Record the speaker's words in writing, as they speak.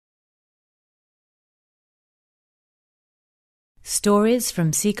Stories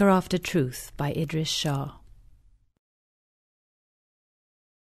from Seeker After Truth by Idris Shah.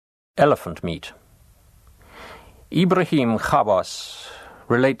 Elephant meat. Ibrahim Khawas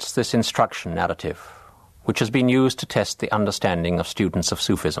relates this instruction narrative, which has been used to test the understanding of students of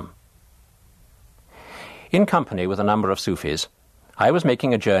Sufism. In company with a number of Sufis, I was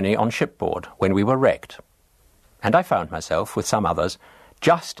making a journey on shipboard when we were wrecked, and I found myself, with some others,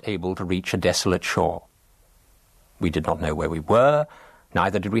 just able to reach a desolate shore. We did not know where we were,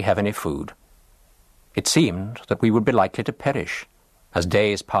 neither did we have any food. It seemed that we would be likely to perish, as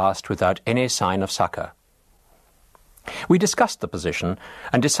days passed without any sign of succor. We discussed the position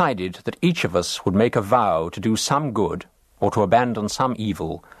and decided that each of us would make a vow to do some good or to abandon some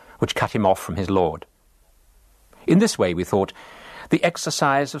evil which cut him off from his Lord. In this way, we thought, the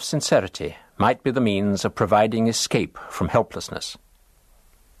exercise of sincerity might be the means of providing escape from helplessness.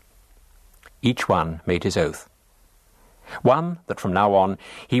 Each one made his oath. One, that from now on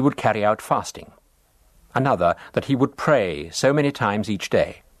he would carry out fasting. Another, that he would pray so many times each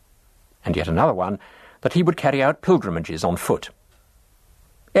day. And yet another one, that he would carry out pilgrimages on foot.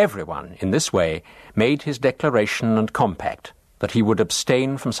 Everyone, in this way, made his declaration and compact that he would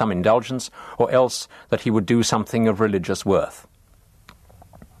abstain from some indulgence, or else that he would do something of religious worth.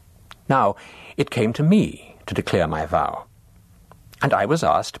 Now, it came to me to declare my vow, and I was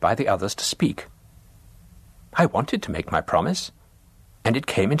asked by the others to speak. I wanted to make my promise, and it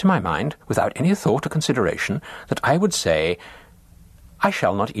came into my mind, without any thought or consideration, that I would say, "I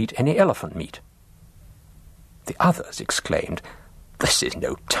shall not eat any elephant meat." The others exclaimed, "This is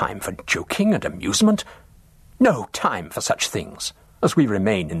no time for joking and amusement, no time for such things, as we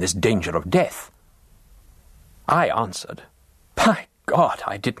remain in this danger of death." I answered, "By God,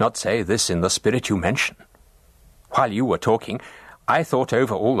 I did not say this in the spirit you mention. While you were talking, I thought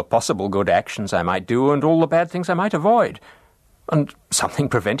over all the possible good actions I might do and all the bad things I might avoid, and something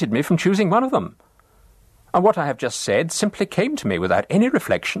prevented me from choosing one of them. And what I have just said simply came to me without any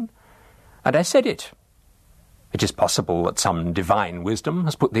reflection, and I said it. It is possible that some divine wisdom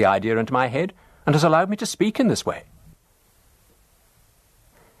has put the idea into my head and has allowed me to speak in this way."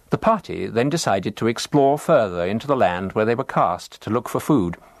 The party then decided to explore further into the land where they were cast to look for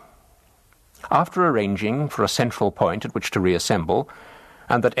food. After arranging for a central point at which to reassemble,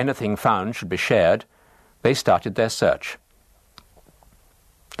 and that anything found should be shared, they started their search.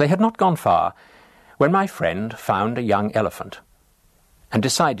 They had not gone far when my friend found a young elephant, and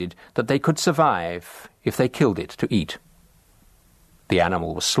decided that they could survive if they killed it to eat. The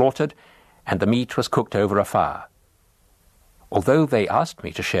animal was slaughtered, and the meat was cooked over a fire. Although they asked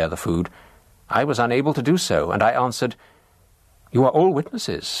me to share the food, I was unable to do so, and I answered, "You are all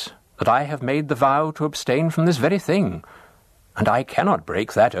witnesses that I have made the vow to abstain from this very thing, and I cannot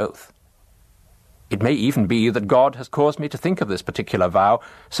break that oath. It may even be that God has caused me to think of this particular vow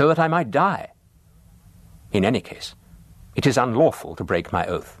so that I might die. In any case, it is unlawful to break my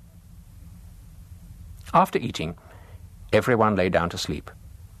oath." After eating, everyone lay down to sleep,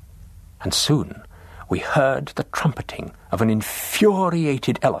 and soon we heard the trumpeting of an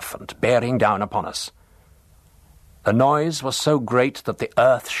infuriated elephant bearing down upon us. The noise was so great that the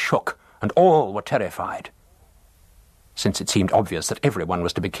earth shook, and all were terrified. Since it seemed obvious that everyone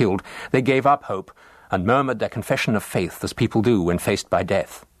was to be killed, they gave up hope and murmured their confession of faith as people do when faced by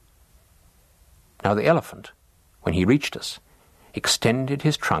death. Now the elephant, when he reached us, extended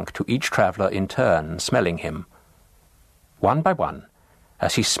his trunk to each traveller in turn, smelling him. One by one,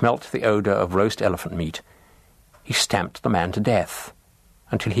 as he smelt the odour of roast elephant meat, he stamped the man to death,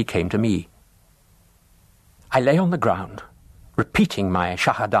 until he came to me. I lay on the ground, repeating my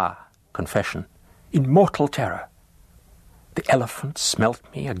shahada, confession, in mortal terror. The elephant smelt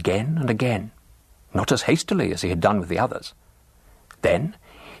me again and again, not as hastily as he had done with the others. Then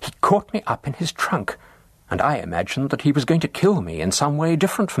he caught me up in his trunk, and I imagined that he was going to kill me in some way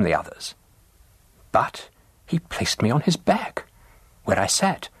different from the others. But he placed me on his back, where I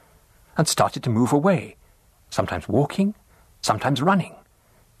sat, and started to move away, sometimes walking, sometimes running,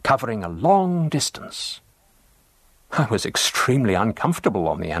 covering a long distance. I was extremely uncomfortable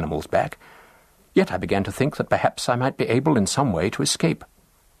on the animal's back, yet I began to think that perhaps I might be able in some way to escape.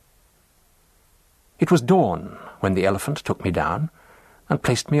 It was dawn when the elephant took me down and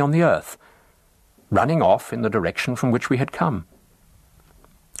placed me on the earth, running off in the direction from which we had come.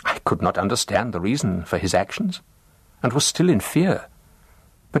 I could not understand the reason for his actions, and was still in fear,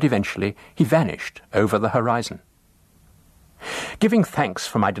 but eventually he vanished over the horizon. Giving thanks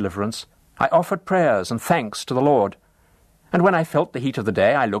for my deliverance, I offered prayers and thanks to the Lord, and when I felt the heat of the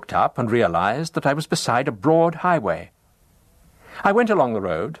day, I looked up and realized that I was beside a broad highway. I went along the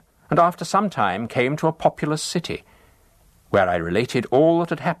road, and after some time came to a populous city. where I related all that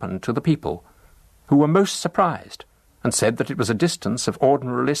had happened to the people, who were most surprised, and said that it was a distance of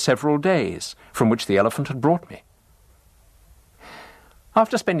ordinarily several days from which the elephant had brought me.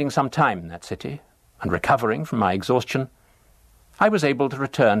 After spending some time in that city, and recovering from my exhaustion, I was able to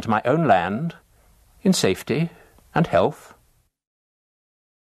return to my own land in safety and health.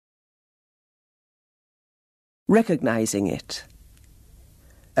 Recognizing it.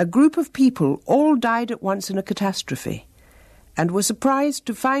 A group of people all died at once in a catastrophe, and were surprised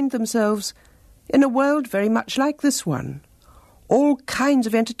to find themselves in a world very much like this one. All kinds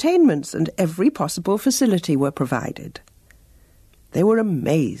of entertainments and every possible facility were provided. They were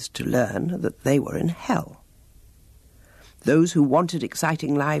amazed to learn that they were in hell. Those who wanted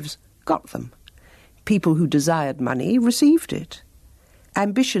exciting lives got them. People who desired money received it.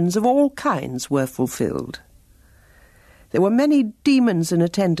 Ambitions of all kinds were fulfilled. There were many demons in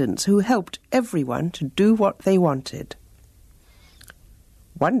attendance who helped everyone to do what they wanted.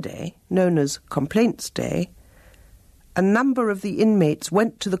 One day, known as Complaints Day, a number of the inmates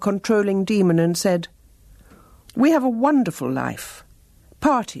went to the controlling demon and said, "We have a wonderful life.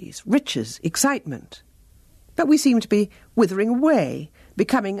 Parties, riches, excitement. But we seem to be withering away,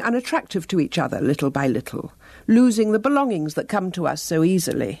 becoming unattractive to each other little by little, losing the belongings that come to us so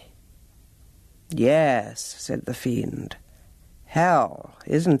easily." "Yes," said the fiend. "Hell,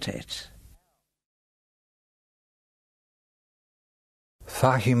 isn't it?"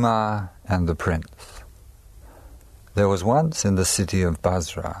 Fahima and the Prince. There was once in the city of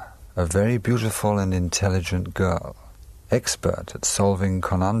Basra a very beautiful and intelligent girl, expert at solving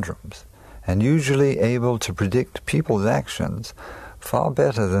conundrums, and usually able to predict people's actions far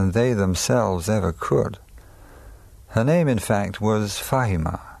better than they themselves ever could. Her name, in fact, was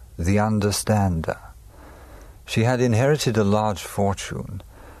Fahima, the Understander. She had inherited a large fortune,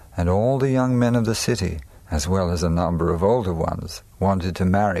 and all the young men of the city, as well as a number of older ones, wanted to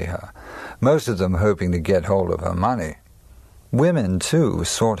marry her, most of them hoping to get hold of her money. Women, too,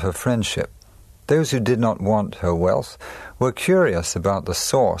 sought her friendship. Those who did not want her wealth were curious about the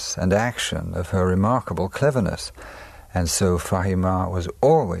source and action of her remarkable cleverness, and so Fahima was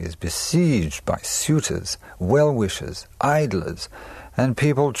always besieged by suitors, well-wishers, idlers, and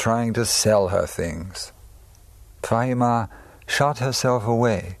people trying to sell her things. Fahima shut herself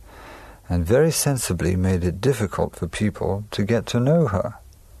away, and very sensibly made it difficult for people to get to know her.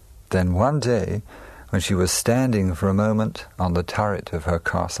 Then one day, when she was standing for a moment on the turret of her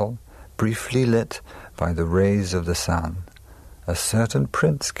castle, briefly lit by the rays of the sun, a certain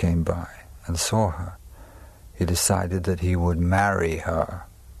prince came by and saw her. He decided that he would marry her.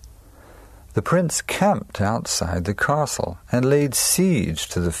 The prince camped outside the castle and laid siege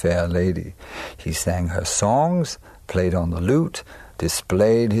to the fair lady. He sang her songs, played on the lute,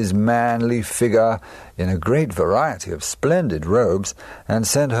 displayed his manly figure in a great variety of splendid robes, and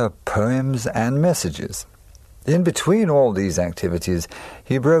sent her poems and messages. In between all these activities,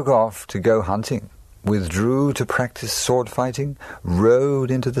 he broke off to go hunting, withdrew to practice sword fighting,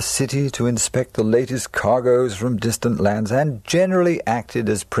 rode into the city to inspect the latest cargoes from distant lands, and generally acted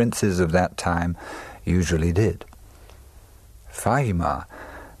as princes of that time usually did. Fahima,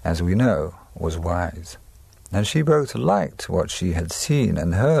 as we know, was wise, and she both liked what she had seen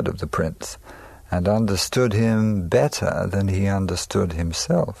and heard of the prince, and understood him better than he understood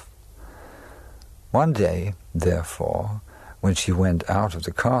himself. One day, therefore, when she went out of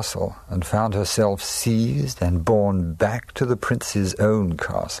the castle and found herself seized and borne back to the prince's own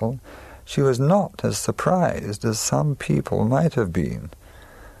castle, she was not as surprised as some people might have been.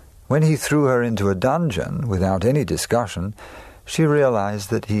 When he threw her into a dungeon without any discussion, she realized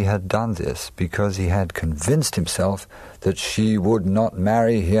that he had done this because he had convinced himself that she would not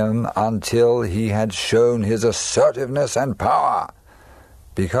marry him until he had shown his assertiveness and power,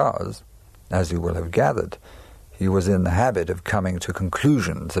 because, as you will have gathered, he was in the habit of coming to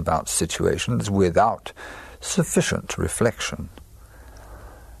conclusions about situations without sufficient reflection.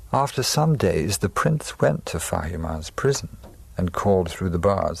 After some days, the prince went to Fahima's prison and called through the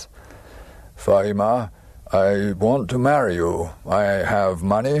bars, "Fahima, I want to marry you. I have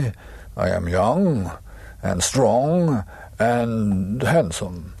money, I am young and strong and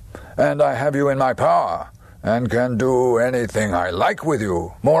handsome, and I have you in my power, and can do anything I like with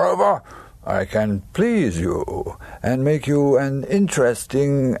you. Moreover, I can please you and make you an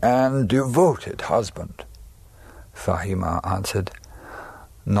interesting and devoted husband." Fahima answered,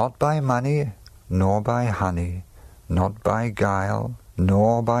 "Not by money, nor by honey, not by guile,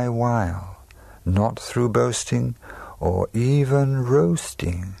 nor by wile, not through boasting, or even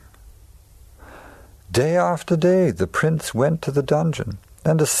roasting." Day after day the prince went to the dungeon,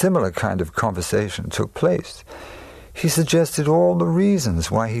 and a similar kind of conversation took place. He suggested all the reasons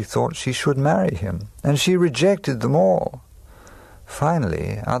why he thought she should marry him, and she rejected them all.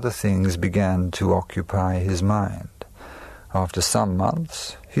 Finally, other things began to occupy his mind. After some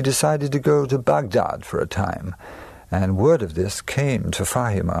months, he decided to go to Baghdad for a time, and word of this came to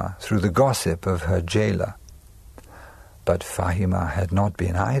Fahima through the gossip of her jailer. But Fahima had not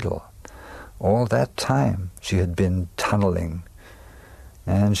been idle. All that time she had been tunneling,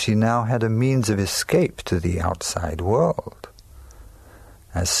 and she now had a means of escape to the outside world.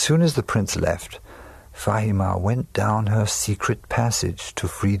 As soon as the prince left, Fahima went down her secret passage to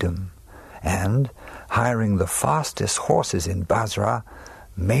freedom, and, hiring the fastest horses in Basra,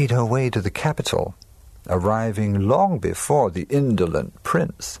 made her way to the capital, arriving long before the indolent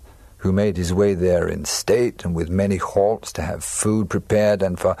prince, who made his way there in state and with many halts to have food prepared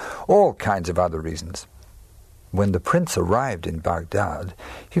and for all kinds of other reasons. When the prince arrived in Baghdad,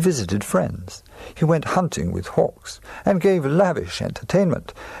 he visited friends. He went hunting with hawks, and gave lavish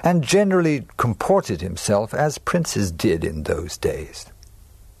entertainment, and generally comported himself as princes did in those days.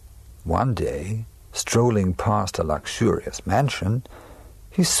 One day, strolling past a luxurious mansion,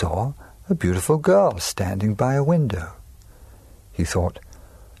 he saw a beautiful girl standing by a window. He thought,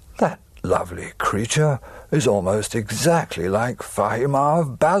 "That lovely creature is almost exactly like Fahima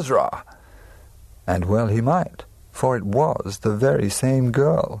of Basra." And well he might, for it was the very same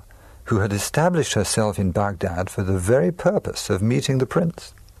girl who had established herself in Baghdad for the very purpose of meeting the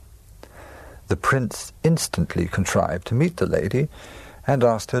prince. The prince instantly contrived to meet the lady and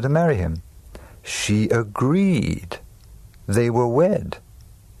asked her to marry him. She agreed. They were wed.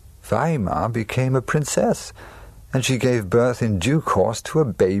 Fahima became a princess, and she gave birth in due course to a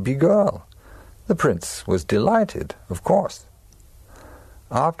baby girl. The prince was delighted, of course.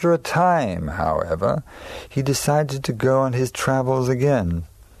 After a time, however, he decided to go on his travels again,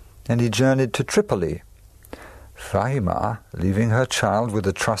 and he journeyed to Tripoli. Fahima, leaving her child with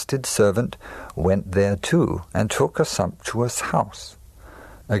a trusted servant, went there too, and took a sumptuous house.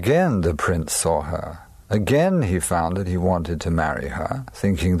 Again the prince saw her. Again he found that he wanted to marry her,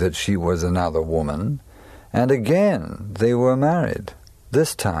 thinking that she was another woman, and again they were married.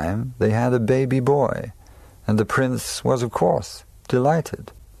 This time they had a baby boy, and the prince was, of course,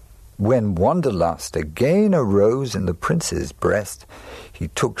 delighted. When wanderlust again arose in the prince's breast, he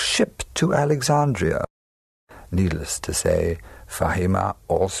took ship to Alexandria. Needless to say, Fahima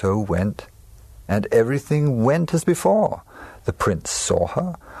also went, and everything went as before. The prince saw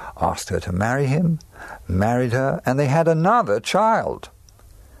her, asked her to marry him, married her, and they had another child.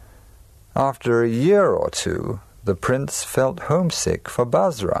 After a year or two, the prince felt homesick for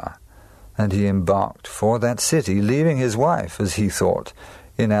Basra, and he embarked for that city, leaving his wife, as he thought,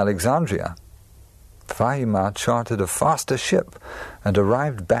 in Alexandria. Fahima chartered a faster ship and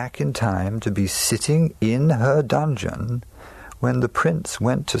arrived back in time to be sitting in her dungeon when the prince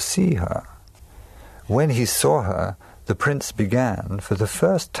went to see her. When he saw her, the prince began, for the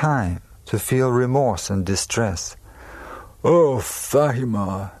first time, to feel remorse and distress. "Oh,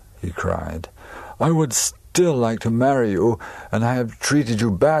 Fahima," he cried, "I would still like to marry you, and I have treated you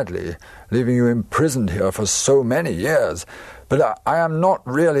badly, leaving you imprisoned here for so many years. But I am not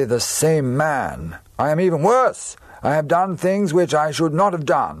really the same man. I am even worse. I have done things which I should not have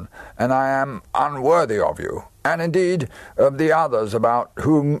done, and I am unworthy of you, and indeed of the others about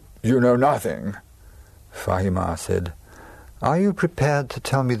whom you know nothing." Fahima said, "Are you prepared to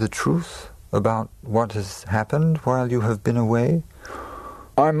tell me the truth about what has happened while you have been away?"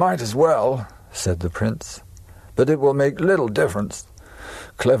 "I might as well," said the prince, "but it will make little difference.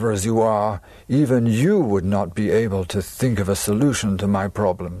 Clever as you are, even you would not be able to think of a solution to my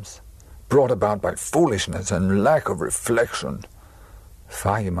problems, brought about by foolishness and lack of reflection."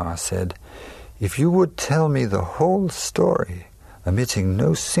 Fahima said, "If you would tell me the whole story, omitting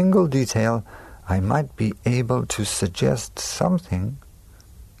no single detail, I might be able to suggest something."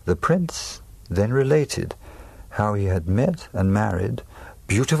 The prince then related how he had met and married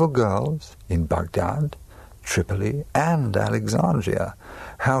beautiful girls in Baghdad, Tripoli, and Alexandria,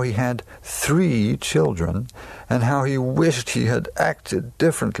 how he had 3 children, and how he wished he had acted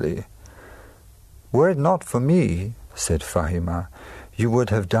differently. "Were it not for me," said Fahima, "you would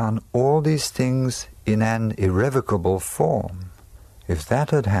have done all these things in an irrevocable form. If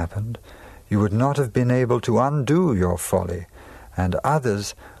that had happened, you would not have been able to undo your folly, and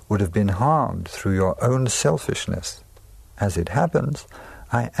others would have been harmed through your own selfishness. As it happens,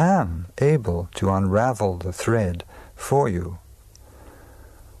 I am able to unravel the thread for you."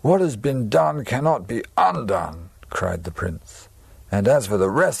 "What has been done cannot be undone," cried the prince. "And as for the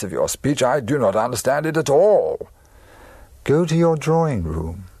rest of your speech, I do not understand it at all." "Go to your drawing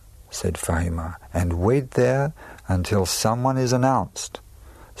room. said Fahima, "and wait there until someone is announced,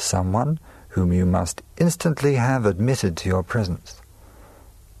 someone whom you must instantly have admitted to your presence."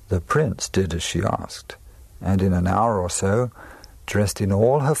 The prince did as she asked, and in an hour or so, dressed in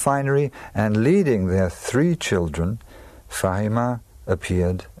all her finery and leading their 3 children, Fahima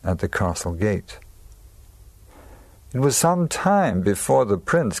appeared at the castle gate. It was some time before the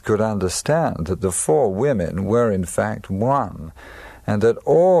prince could understand that the 4 women were in fact one, and that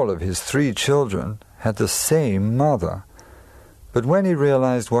all of his 3 children had the same mother. But when he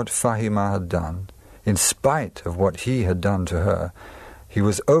realized what Fahima had done, in spite of what he had done to her, he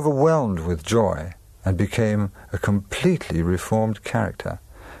was overwhelmed with joy and became a completely reformed character.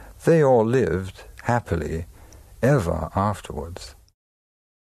 They all lived happily ever afterwards.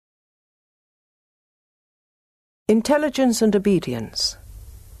 Intelligence and obedience.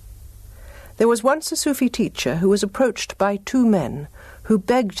 There was once a Sufi teacher who was approached by 2 men who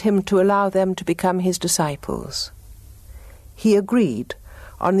begged him to allow them to become his disciples. He agreed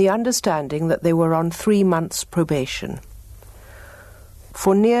on the understanding that they were on 3 months' probation.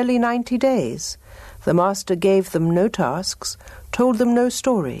 For nearly 90 days, the master gave them no tasks, told them no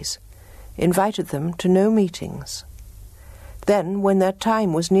stories, invited them to no meetings. Then, when their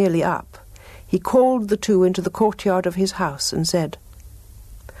time was nearly up, he called the 2 into the courtyard of his house and said,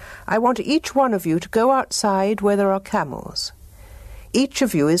 "I want each one of you to go outside where there are camels. Each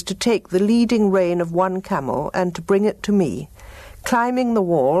of you is to take the leading rein of 1 camel and to bring it to me, climbing the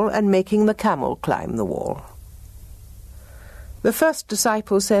wall and making the camel climb the wall." The first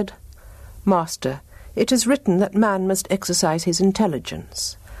disciple said, "Master, it is written that man must exercise his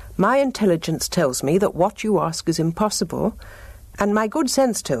intelligence. My intelligence tells me that what you ask is impossible, and my good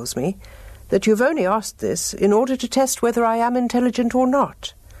sense tells me that you have only asked this in order to test whether I am intelligent or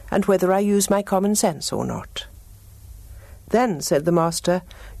not, and whether I use my common sense or not." "Then," said the master,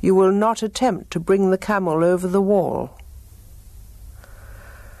 "you will not attempt to bring the camel over the wall."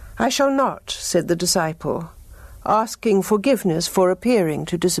 "I shall not," said the disciple, asking forgiveness for appearing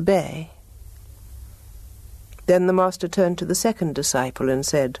to disobey. Then the master turned to the second disciple and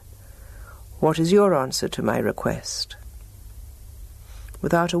said, "What is your answer to my request?"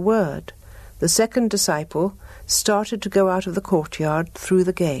 Without a word, the second disciple started to go out of the courtyard through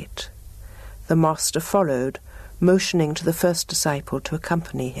the gate. The master followed, motioning to the first disciple to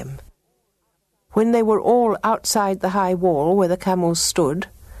accompany him. When they were all outside the high wall where the camels stood,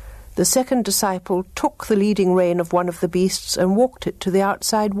 the second disciple took the leading rein of one of the beasts and walked it to the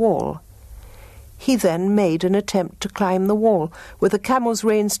outside wall. He then made an attempt to climb the wall, with the camel's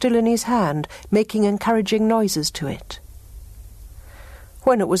rein still in his hand, making encouraging noises to it.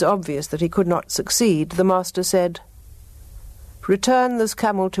 When it was obvious that he could not succeed, the master said, "Return this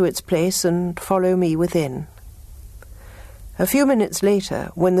camel to its place and follow me within." A few minutes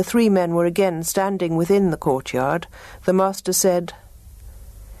later, when the 3 men were again standing within the courtyard, the master said,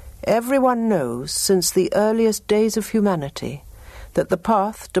 "Everyone knows, since the earliest days of humanity, that the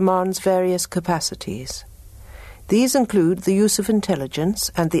path demands various capacities. These include the use of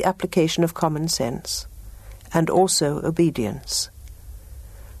intelligence and the application of common sense, and also obedience.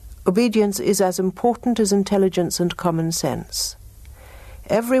 Obedience is as important as intelligence and common sense.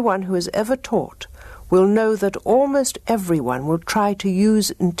 Everyone who has ever taught will know that almost everyone will try to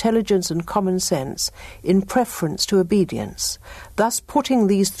use intelligence and common sense in preference to obedience, thus putting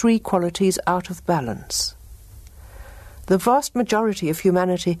these 3 qualities out of balance. The vast majority of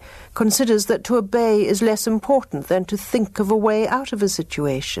humanity considers that to obey is less important than to think of a way out of a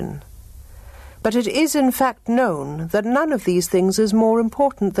situation. But it is in fact known that none of these things is more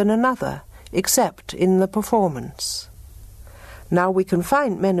important than another, except in the performance. Now we can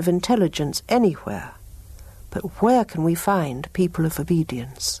find men of intelligence anywhere, but where can we find people of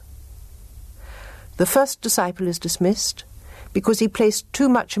obedience? The first disciple is dismissed because he placed too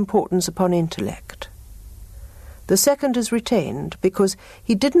much importance upon intellect. The second is retained because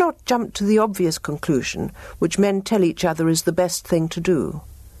he did not jump to the obvious conclusion which men tell each other is the best thing to do,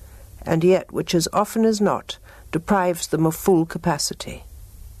 and yet which as often as not deprives them of full capacity.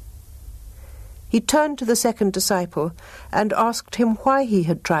 He turned to the second disciple and asked him why he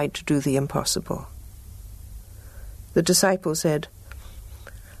had tried to do the impossible. The disciple said,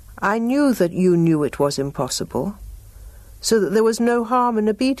 "I knew that you knew it was impossible, so that there was no harm in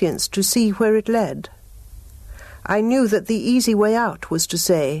obedience to see where it led. I knew that the easy way out was to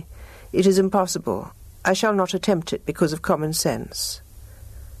say, 'It is impossible, I shall not attempt it because of common sense,'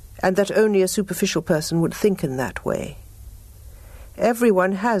 and that only a superficial person would think in that way.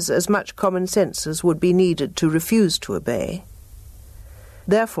 Everyone has as much common sense as would be needed to refuse to obey.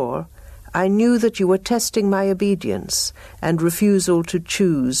 Therefore, I knew that you were testing my obedience and refusal to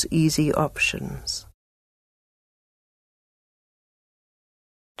choose easy options.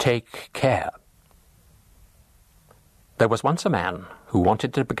 Take care. There was once a man who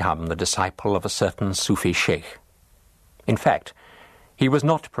wanted to become the disciple of a certain Sufi sheikh. In fact, he was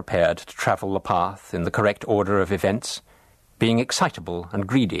not prepared to travel the path in the correct order of events, being excitable and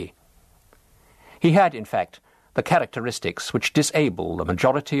greedy. He had, in fact, the characteristics which disable the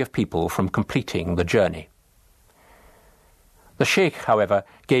majority of people from completing the journey. The sheikh, however,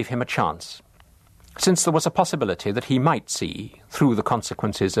 gave him a chance, since there was a possibility that he might see, through the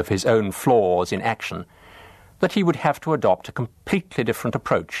consequences of his own flaws in action, that he would have to adopt a completely different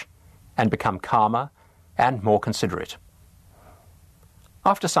approach and become calmer and more considerate.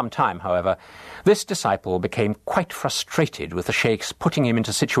 After some time, however, this disciple became quite frustrated with the sheikh's putting him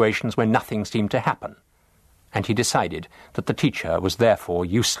into situations where nothing seemed to happen, and he decided that the teacher was therefore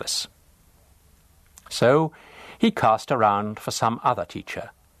useless. So he cast around for some other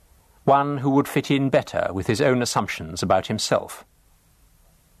teacher, one who would fit in better with his own assumptions about himself.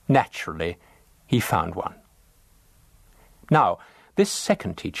 Naturally, he found one. Now, this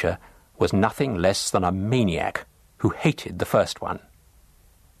second teacher was nothing less than a maniac who hated the first one.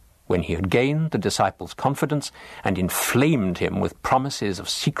 When he had gained the disciple's confidence and inflamed him with promises of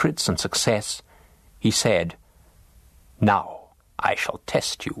secrets and success, he said, "Now I shall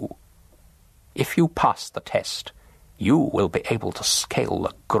test you. If you pass the test, you will be able to scale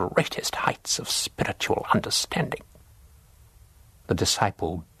the greatest heights of spiritual understanding." The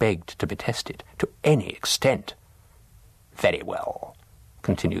disciple begged to be tested to any extent. "Very well,"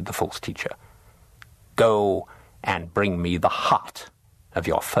 continued the false teacher. "Go and bring me the heart of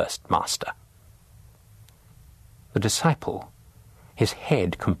your first master." The disciple, his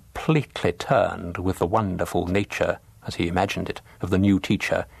head completely turned with the wonderful nature, as he imagined it, of the new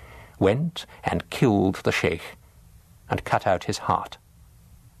teacher, went and killed the sheikh and cut out his heart.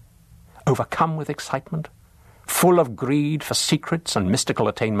 Overcome with excitement, full of greed for secrets and mystical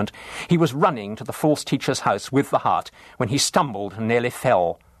attainment, he was running to the false teacher's house with the heart when he stumbled and nearly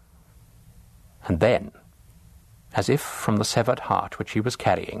fell. And then, as if from the severed heart which he was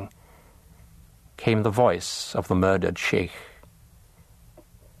carrying, came the voice of the murdered sheikh.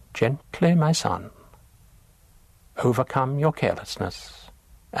 "Gently, my son. Overcome your carelessness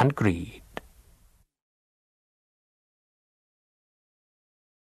and greed."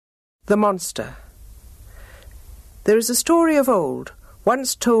 The Monster. There is a story of old,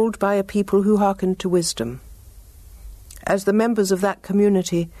 once told by a people who hearkened to wisdom. As the members of that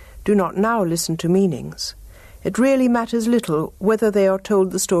community do not now listen to meanings, it really matters little whether they are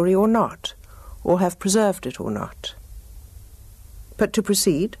told the story or not, or have preserved it or not. But to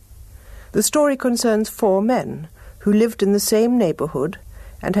proceed, the story concerns 4 men who lived in the same neighbourhood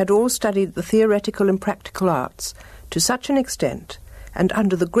and had all studied the theoretical and practical arts to such an extent and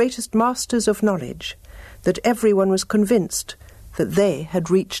under the greatest masters of knowledge that everyone was convinced that they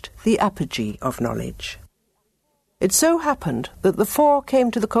had reached the apogee of knowledge. It so happened that the 4 came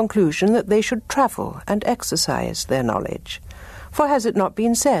to the conclusion that they should travel and exercise their knowledge, for has it not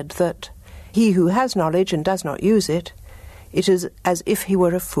been said that he who has knowledge and does not use it, it is as if he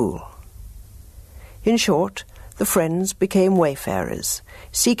were a fool? In short, the friends became wayfarers,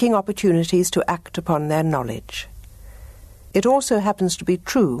 seeking opportunities to act upon their knowledge. It also happens to be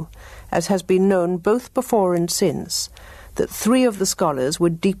true, as has been known both before and since, that 3 of the scholars were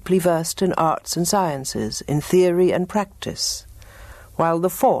deeply versed in arts and sciences, in theory and practice, while the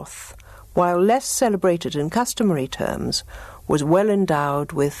 4th, while less celebrated in customary terms, was well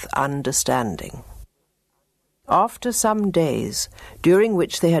endowed with understanding. After some days, during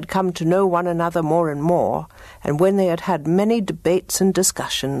which they had come to know one another more and more, and when they had had many debates and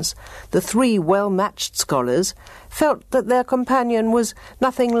discussions, the 3 well-matched scholars felt that their companion was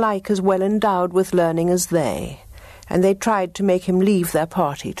nothing like as well endowed with learning as they, and they tried to make him leave their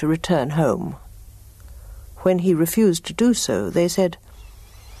party to return home. When he refused to do so, they said,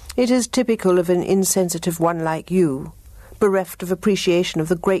 "It is typical of an insensitive one like you, bereft of appreciation of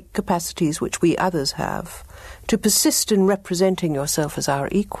the great capacities which we others have, to persist in representing yourself as our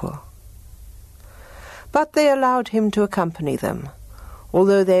equal." But they allowed him to accompany them,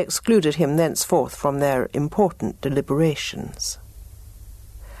 although they excluded him thenceforth from their important deliberations.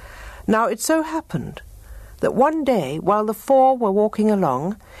 Now it so happened that one day, while the 4 were walking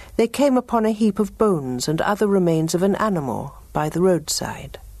along, they came upon a heap of bones and other remains of an animal by the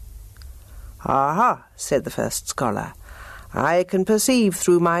roadside. "Aha," said the first scholar, "I can perceive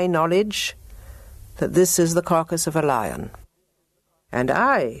through my knowledge that this is the carcass of a lion." "And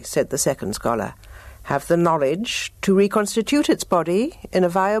I," said the second scholar, have the knowledge to reconstitute its body in a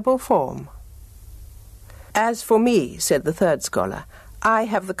viable form. As for me, said the third scholar, I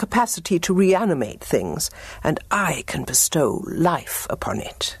have the capacity to reanimate things, and I can bestow life upon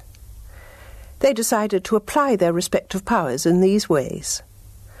it. They decided to apply their respective powers in these ways.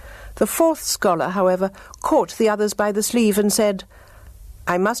 The fourth scholar, however, caught the others by the sleeve and said,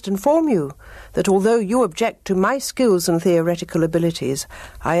 I must inform you that although you object to my skills and theoretical abilities,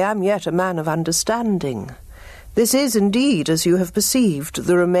 I am yet a man of understanding. This is indeed, as you have perceived,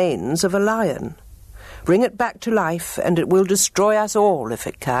 the remains of a lion. Bring it back to life, and it will destroy us all if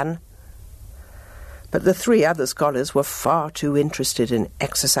it can. But the three other scholars were far too interested in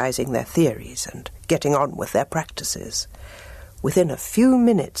exercising their theories and getting on with their practices. Within a few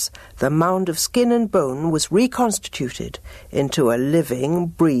minutes, the mound of skin and bone was reconstituted into a living,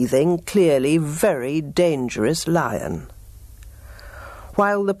 breathing, clearly very dangerous lion.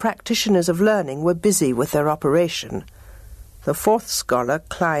 While the practitioners of learning were busy with their operation, the fourth scholar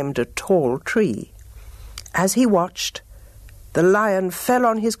climbed a tall tree. As he watched, the lion fell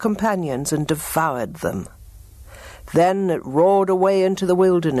on his companions and devoured them. Then it roared away into the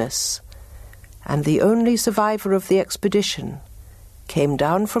wilderness, and the only survivor of the expedition came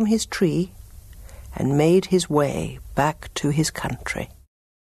down from his tree and made his way back to his country.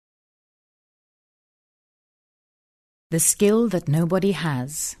 The skill that nobody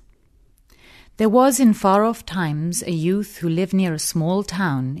has. There was in far-off times a youth who lived near a small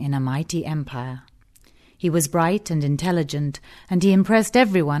town in a mighty empire. He was bright and intelligent, and he impressed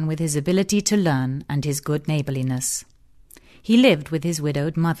everyone with his ability to learn and his good neighbourliness. He lived with his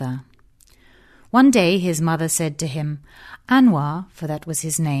widowed mother. One day his mother said to him, Anwar, for that was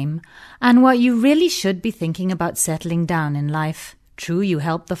his name, Anwar, you really should be thinking about settling down in life. True, you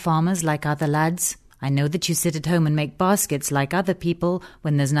help the farmers like other lads. I know that you sit at home and make baskets like other people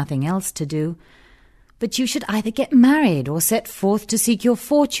when there's nothing else to do. But you should either get married or set forth to seek your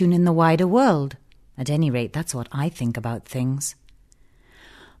fortune in the wider world. At any rate, that's what I think about things.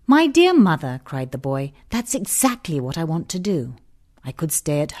 My dear mother, cried the boy, that's exactly what I want to do. I could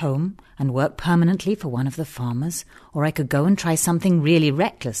stay at home and work permanently for one of the farmers, or I could go and try something really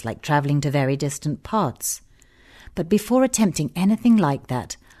reckless like travelling to very distant parts. But before attempting anything like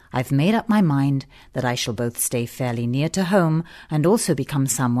that, I've made up my mind that I shall both stay fairly near to home and also become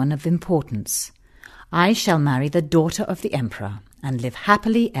someone of importance. I shall marry the daughter of the emperor and live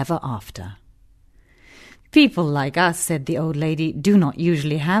happily ever after. People like us, said the old lady, do not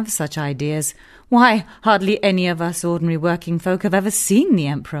usually have such ideas. Why, hardly any of us ordinary working folk have ever seen the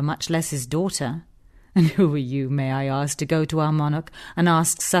emperor, much less his daughter. And who are you, may I ask, to go to our monarch and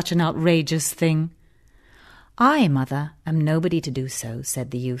ask such an outrageous thing? I, mother, am nobody to do so,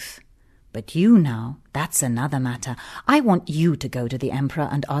 said the youth. But you now, that's another matter. I want you to go to the emperor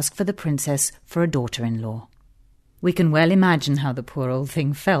and ask for the princess for a daughter-in-law. We can well imagine how the poor old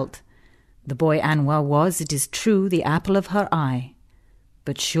thing felt. The boy Anwar was, it is true, the apple of her eye.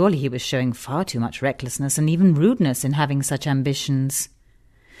 But surely he was showing far too much recklessness and even rudeness in having such ambitions.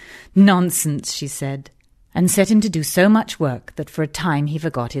 Nonsense, she said, and set him to do so much work that for a time he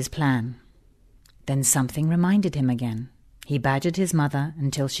forgot his plan. Then something reminded him again. He badgered his mother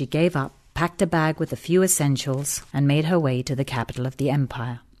until she gave up, packed a bag with a few essentials, and made her way to the capital of the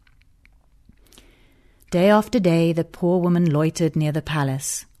empire. Day after day the poor woman loitered near the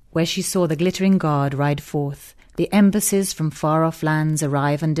palace, where she saw the glittering guard ride forth, the embassies from far-off lands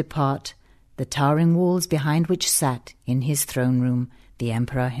arrive and depart, the towering walls behind which sat, in his throne-room, the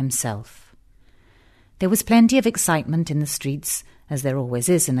emperor himself. There was plenty of excitement in the streets, as there always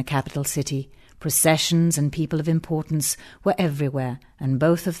is in a capital city. Processions and people of importance were everywhere, and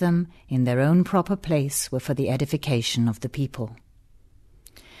both of them, in their own proper place, were for the edification of the people.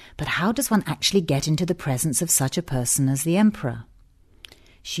 But how does one actually get into the presence of such a person as the emperor?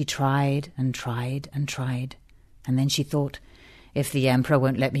 She tried and tried and tried, and then she thought, if the emperor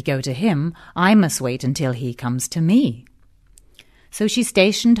won't let me go to him, I must wait until he comes to me. So she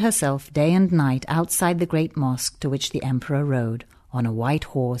stationed herself day and night outside the great mosque to which the emperor rode, on a white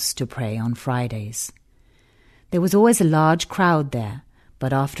horse to pray on Fridays. There was always a large crowd there,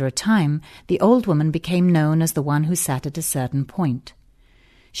 but after a time the old woman became known as the one who sat at a certain point.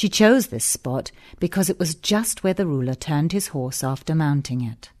 She chose this spot because it was just where the ruler turned his horse after mounting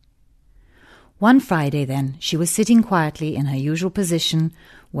it. One Friday, then, she was sitting quietly in her usual position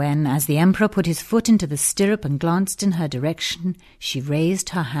when, as the emperor put his foot into the stirrup and glanced in her direction, she raised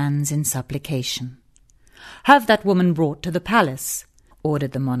her hands in supplication. "Have that woman brought to the palace,"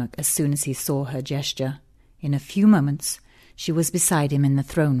 ordered the monarch as soon as he saw her gesture. In a few moments she was beside him in the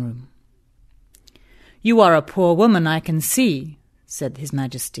throne-room. "You are a poor woman, I can see," said His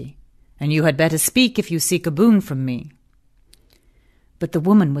Majesty, and you had better speak if you seek a boon from me." But the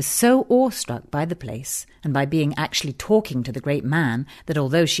woman was so awestruck by the place, and by being actually talking to the great man, that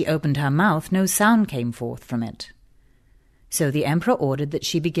although she opened her mouth, no sound came forth from it. So the emperor ordered that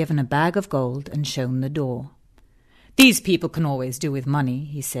she be given a bag of gold and shown the door. "These people can always do with money,"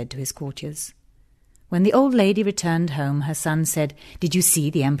 he said to his courtiers. When the old lady returned home, her son said, "Did you see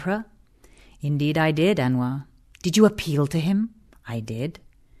the emperor?" "Indeed I did, Anwar." "Did you appeal to him?" "I did."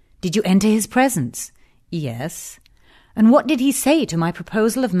 "Did you enter his presence?" "Yes." "And what did he say to my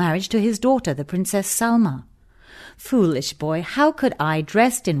proposal of marriage to his daughter, the Princess Salma?" "Foolish boy, how could I,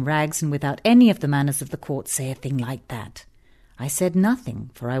 dressed in rags and without any of the manners of the court, say a thing like that? I said nothing,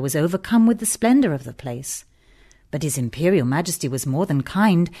 for I was overcome with the splendour of the place. But His Imperial Majesty was more than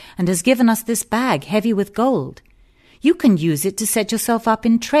kind, and has given us this bag heavy with gold. You can use it to set yourself up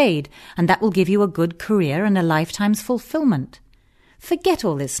in trade, and that will give you a good career and a lifetime's fulfilment. Forget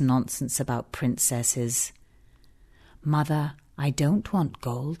all this nonsense about princesses." "Mother, I don't want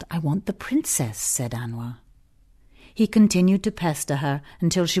gold, I want the princess," said Anwar. He continued to pester her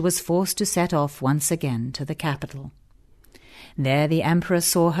until she was forced to set off once again to the capital. There the emperor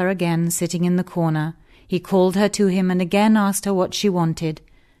saw her again sitting in the corner. He called her to him and again asked her what she wanted.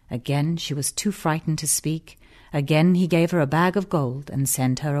 Again she was too frightened to speak. Again he gave her a bag of gold and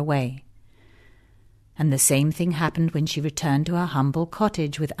sent her away. And the same thing happened when she returned to her humble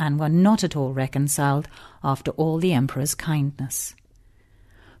cottage, with Anwar not at all reconciled after all the emperor's kindness.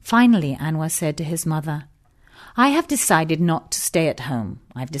 Finally Anwar said to his mother, "I have decided not to stay at home.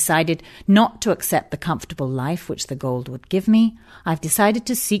 I've decided not to accept the comfortable life which the gold would give me. I've decided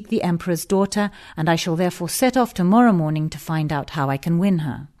to seek the emperor's daughter, and I shall therefore set off tomorrow morning to find out how I can win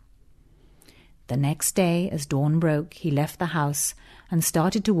her." The next day, as dawn broke, he left the house and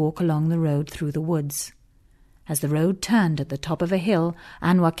started to walk along the road through the woods. As the road turned at the top of a hill,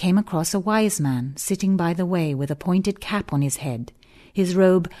 Anwar came across a wise man sitting by the way with a pointed cap on his head, his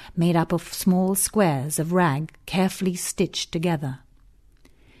robe made up of small squares of rag carefully stitched together.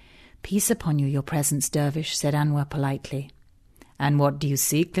 "Peace upon you, your presence, dervish," said Anwar politely. "And what do you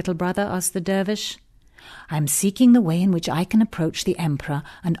seek, little brother?" asked the dervish. "I am seeking the way in which I can approach the emperor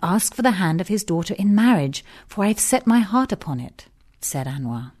and ask for the hand of his daughter in marriage, for I have set my heart upon it," said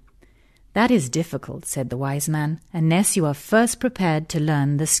Anwar. "That is difficult," said the wise man, "unless you are first prepared to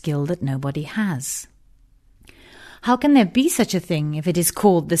learn the skill that nobody has." "How can there be such a thing if it is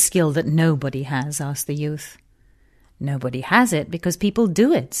called the skill that nobody has?" asked the youth. "Nobody has it because people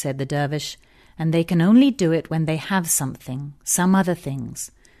do it," said the dervish, "and they can only do it when they have something, some other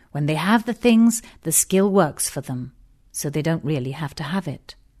things. When they have the things, the skill works for them, so they don't really have to have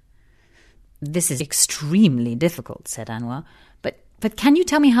it." "This is extremely difficult," said Anwar, but can you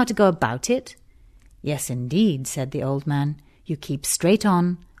tell me how to go about it?" "Yes, indeed," said the old man. "You keep straight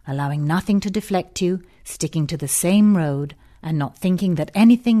on, allowing nothing to deflect you, sticking to the same road, and not thinking that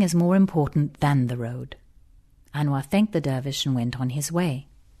anything is more important than the road." Anwar thanked the dervish and went on his way.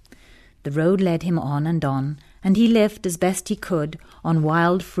 The road led him on, and he lived as best he could on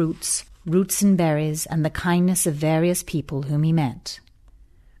wild fruits, roots and berries, and the kindness of various people whom he met.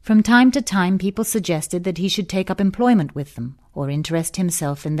 From time to time people suggested that he should take up employment with them, or interest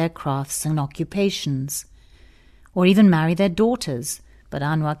himself in their crafts and occupations, or even marry their daughters, but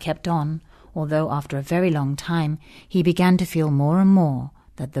Anwar kept on, although after a very long time he began to feel more and more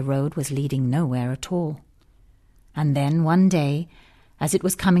that the road was leading nowhere at all. And then one day, as it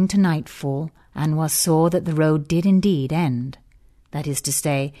was coming to nightfall, Anwar saw that the road did indeed end. That is to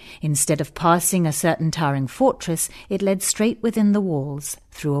say, instead of passing a certain towering fortress, it led straight within the walls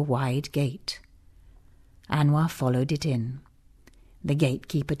through a wide gate. Anwar followed it in. The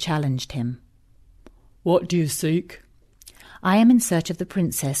gatekeeper challenged him. "What do you seek?" "I am in search of the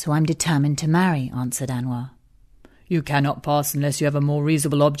princess who I am determined to marry," answered Anwar. "You cannot pass unless you have a more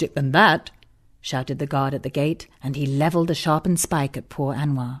reasonable object than that," shouted the guard at the gate, and he levelled a sharpened spike at poor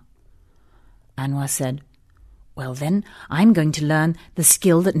Anwar. Anwar said, "Well then, I'm going to learn the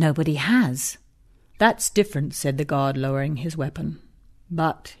skill that nobody has." "That's different," said the guard, lowering his weapon.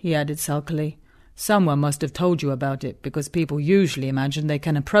 "But," he added sulkily, "someone must have told you about it, because people usually imagine they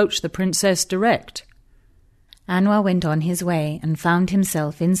can approach the princess direct." Anwar went on his way and found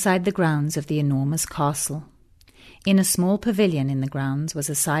himself inside the grounds of the enormous castle. In a small pavilion in the grounds was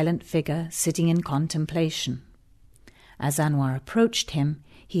a silent figure sitting in contemplation. As Anwar approached him,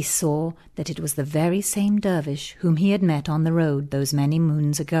 he saw that it was the very same dervish whom he had met on the road those many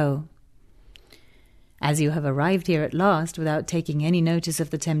moons ago. "As you have arrived here at last without taking any notice of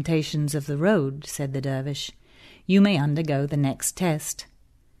the temptations of the road," said the dervish, "you may undergo the next test."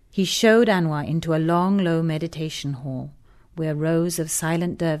 He showed Anwar into a long, low meditation hall, where rows of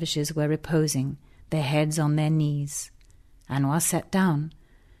silent dervishes were reposing, their heads on their knees. Anwar sat down.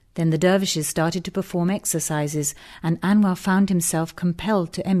 Then the dervishes started to perform exercises, and Anwar found himself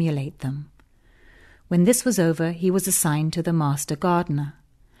compelled to emulate them. When this was over, he was assigned to the master gardener,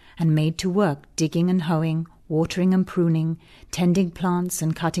 and made to work digging and hoeing, watering and pruning, tending plants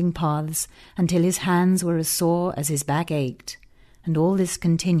and cutting paths, until his hands were as sore as his back ached, and all this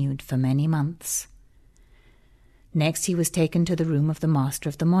continued for many months. Next he was taken to the room of the master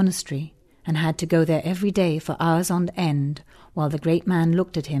of the monastery, and had to go there every day for hours on end, while the great man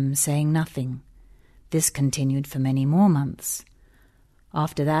looked at him, saying nothing. This continued for many more months.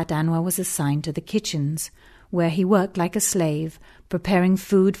 After that Anwar was assigned to the kitchens, where he worked like a slave, preparing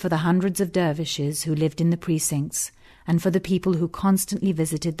food for the hundreds of dervishes who lived in the precincts, and for the people who constantly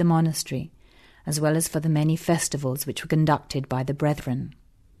visited the monastery, as well as for the many festivals which were conducted by the brethren.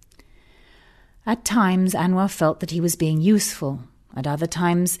 At times Anwar felt that he was being useful, at other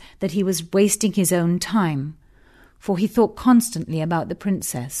times that he was wasting his own time, for he thought constantly about the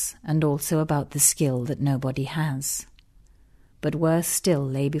princess and also about the skill that nobody has. But worse still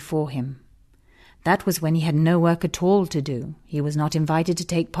lay before him. That was when he had no work at all to do. He was not invited to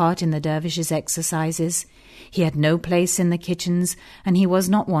take part in the dervishes' exercises. He had no place in the kitchens, and he was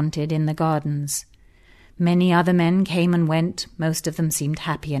not wanted in the gardens. Many other men came and went. Most of them seemed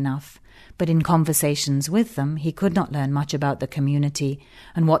happy enough, but in conversations with them he could not learn much about the community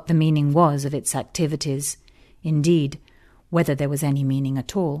and what the meaning was of its activities. Indeed, whether there was any meaning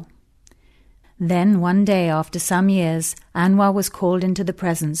at all. Then, one day after some years, Anwar was called into the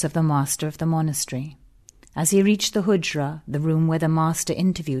presence of the master of the monastery. As he reached the hujra, the room where the master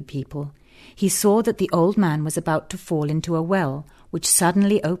interviewed people, he saw that the old man was about to fall into a well, which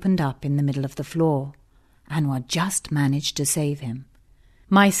suddenly opened up in the middle of the floor. Anwar just managed to save him.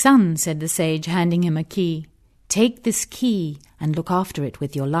 "My son," said the sage, handing him a key, "take this key and look after it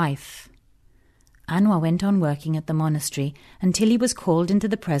with your life." Anwar went on working at the monastery until he was called into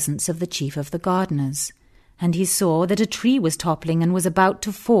the presence of the chief of the gardeners, and he saw that a tree was toppling and was about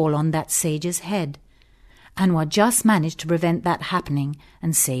to fall on that sage's head. Anwar just managed to prevent that happening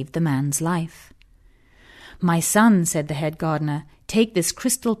and saved the man's life. "My son," said the head gardener, "take this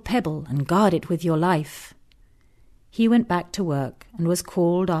crystal pebble and guard it with your life." He went back to work and was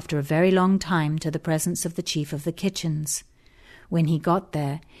called after a very long time to the presence of the chief of the kitchens. When he got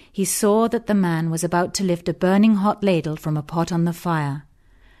there, he saw that the man was about to lift a burning hot ladle from a pot on the fire.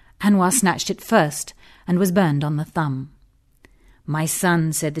 Anwar snatched it first and was burned on the thumb. "My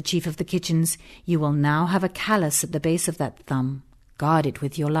son," said the chief of the kitchens, "you will now have a callus at the base of that thumb. Guard it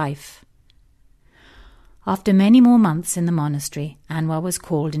with your life." After many more months in the monastery, Anwar was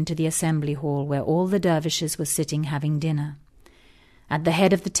called into the assembly hall where all the dervishes were sitting having dinner. At the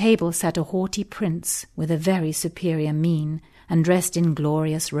head of the table sat a haughty prince with a very superior mien and dressed in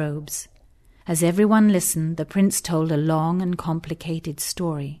glorious robes. As everyone listened, the prince told a long and complicated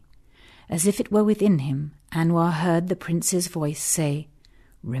story. As if it were within him, Anwar heard the prince's voice say,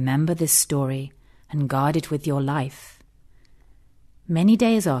 "Remember this story and guard it with your life." Many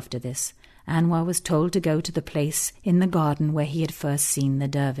days after this, Anwar was told to go to the place in the garden where he had first seen the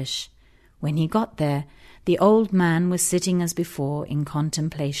dervish. When he got there, the old man was sitting as before in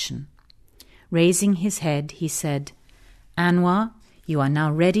contemplation. Raising his head, he said, "Anwar, you are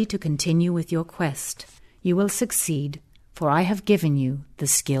now ready to continue with your quest. You will succeed, for I have given you the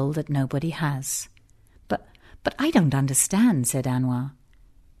skill that nobody has." But I don't understand," said Anwar.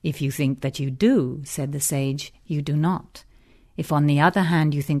 "If you think that you do," said the sage, "you do not. If on the other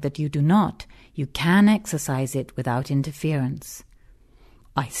hand you think that you do not, you can exercise it without interference."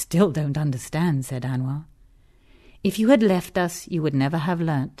 "I still don't understand," said Anwar. "If you had left us, you would never have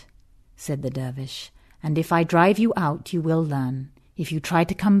learnt," said the dervish. "And if I drive you out, you will learn. If you try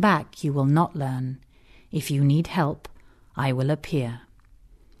to come back, you will not learn. If you need help, I will appear."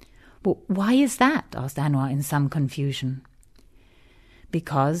 "Well, why is that?" asked Anwar in some confusion.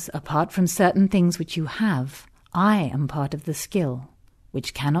 "Because, apart from certain things which you have, I am part of the skill,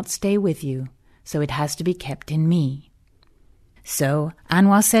 which cannot stay with you, so it has to be kept in me." So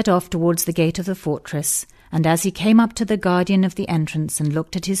Anwar set off towards the gate of the fortress, and as he came up to the guardian of the entrance and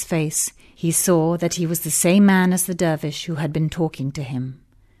looked at his face, he saw that he was the same man as the dervish who had been talking to him.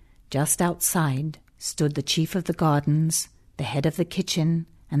 Just outside stood the chief of the gardens, the head of the kitchen,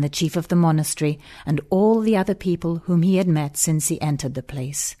 and the chief of the monastery, and all the other people whom he had met since he entered the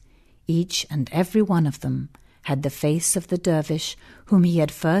place. Each and every one of them had the face of the dervish whom he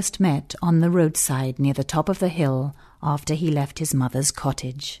had first met on the roadside near the top of the hill after he left his mother's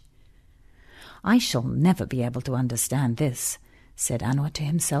cottage. "I shall never be able to understand this," said Anwar to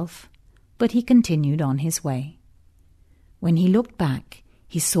himself, but he continued on his way. When he looked back,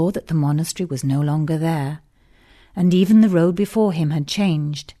 he saw that the monastery was no longer there, and even the road before him had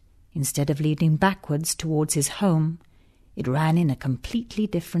changed. Instead of leading backwards towards his home, it ran in a completely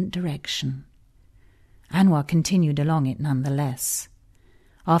different direction. Anwar continued along it nonetheless.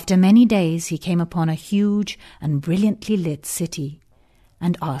 After many days he came upon a huge and brilliantly lit city,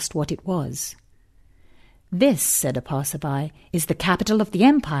 and asked what it was. "This," said a passer-by, "is the capital of the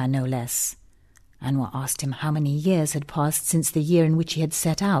empire, no less." Anwar asked him how many years had passed since the year in which he had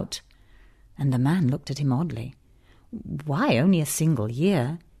set out, and the man looked at him oddly. "Why, only a single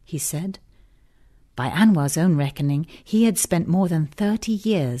year," he said. By Anwar's own reckoning, he had spent more than 30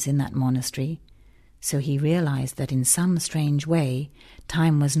 years in that monastery, so he realized that in some strange way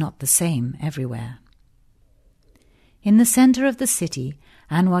time was not the same everywhere. In the center of the city,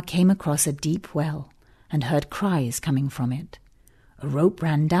 Anwar came across a deep well and heard cries coming from it. A rope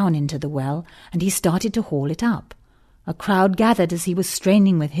ran down into the well, and he started to haul it up. A crowd gathered as he was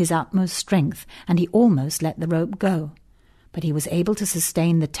straining with his utmost strength, and he almost let the rope go. But he was able to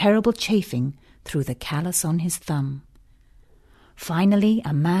sustain the terrible chafing through the callus on his thumb. Finally,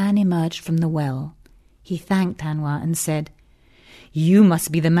 a man emerged from the well. He thanked Anwar and said, "You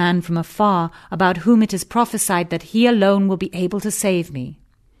must be the man from afar about whom it is prophesied that he alone will be able to save me.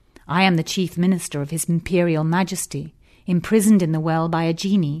 I am the chief minister of His Imperial Majesty, imprisoned in the well by a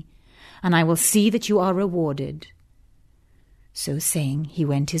genie, and I will see that you are rewarded." So saying, he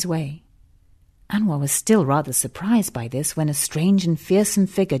went his way. Anwar was still rather surprised by this when a strange and fearsome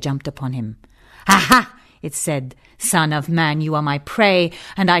figure jumped upon him. "Ha-ha!" it said, "Son of man, you are my prey,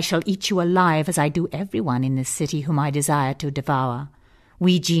 and I shall eat you alive as I do everyone in this city whom I desire to devour.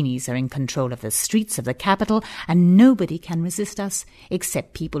 We genies are in control of the streets of the capital, and nobody can resist us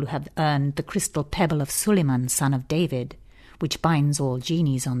except people who have earned the crystal pebble of Suleiman, son of David, which binds all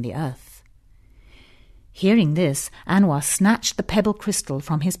genies on the earth." Hearing this, Anwar snatched the pebble crystal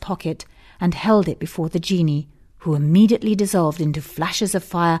from his pocket and held it before the genie, who immediately dissolved into flashes of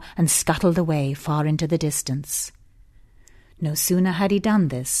fire and scuttled away far into the distance. No sooner had he done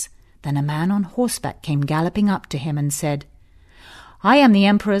this than a man on horseback came galloping up to him and said, "I am the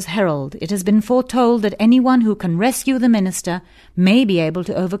Emperor's herald. It has been foretold that anyone who can rescue the minister may be able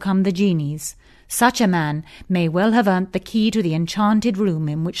to overcome the genies. Such a man may well have earned the key to the enchanted room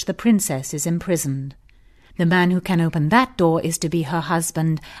in which the princess is imprisoned. The man who can open that door is to be her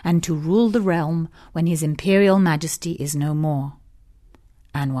husband and to rule the realm when His Imperial Majesty is no more."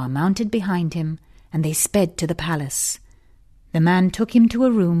 Anwar mounted behind him, and they sped to the palace. The man took him to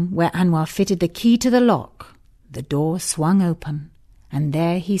a room where Anwar fitted the key to the lock. The door swung open, and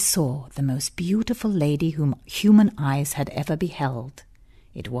there he saw the most beautiful lady whom human eyes had ever beheld.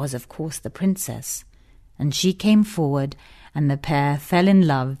 It was, of course, the princess, and she came forward, and the pair fell in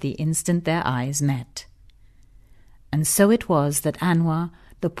love the instant their eyes met. And so it was that Anwar,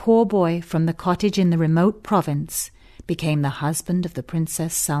 the poor boy from the cottage in the remote province, became the husband of the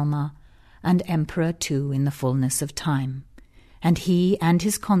Princess Salma, and emperor too in the fullness of time, and he and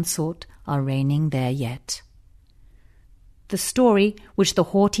his consort are reigning there yet. The story which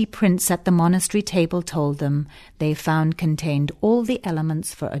the haughty prince at the monastery table told them they found contained all the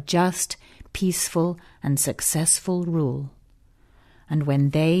elements for a just, peaceful, and successful rule. And when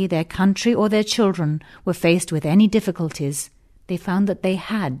they, their country, or their children were faced with any difficulties, they found that they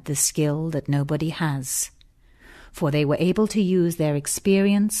had the skill that nobody has. For they were able to use their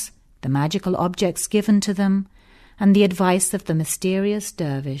experience, the magical objects given to them, and the advice of the mysterious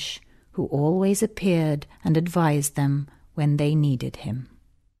dervish who always appeared and advised them when they needed him.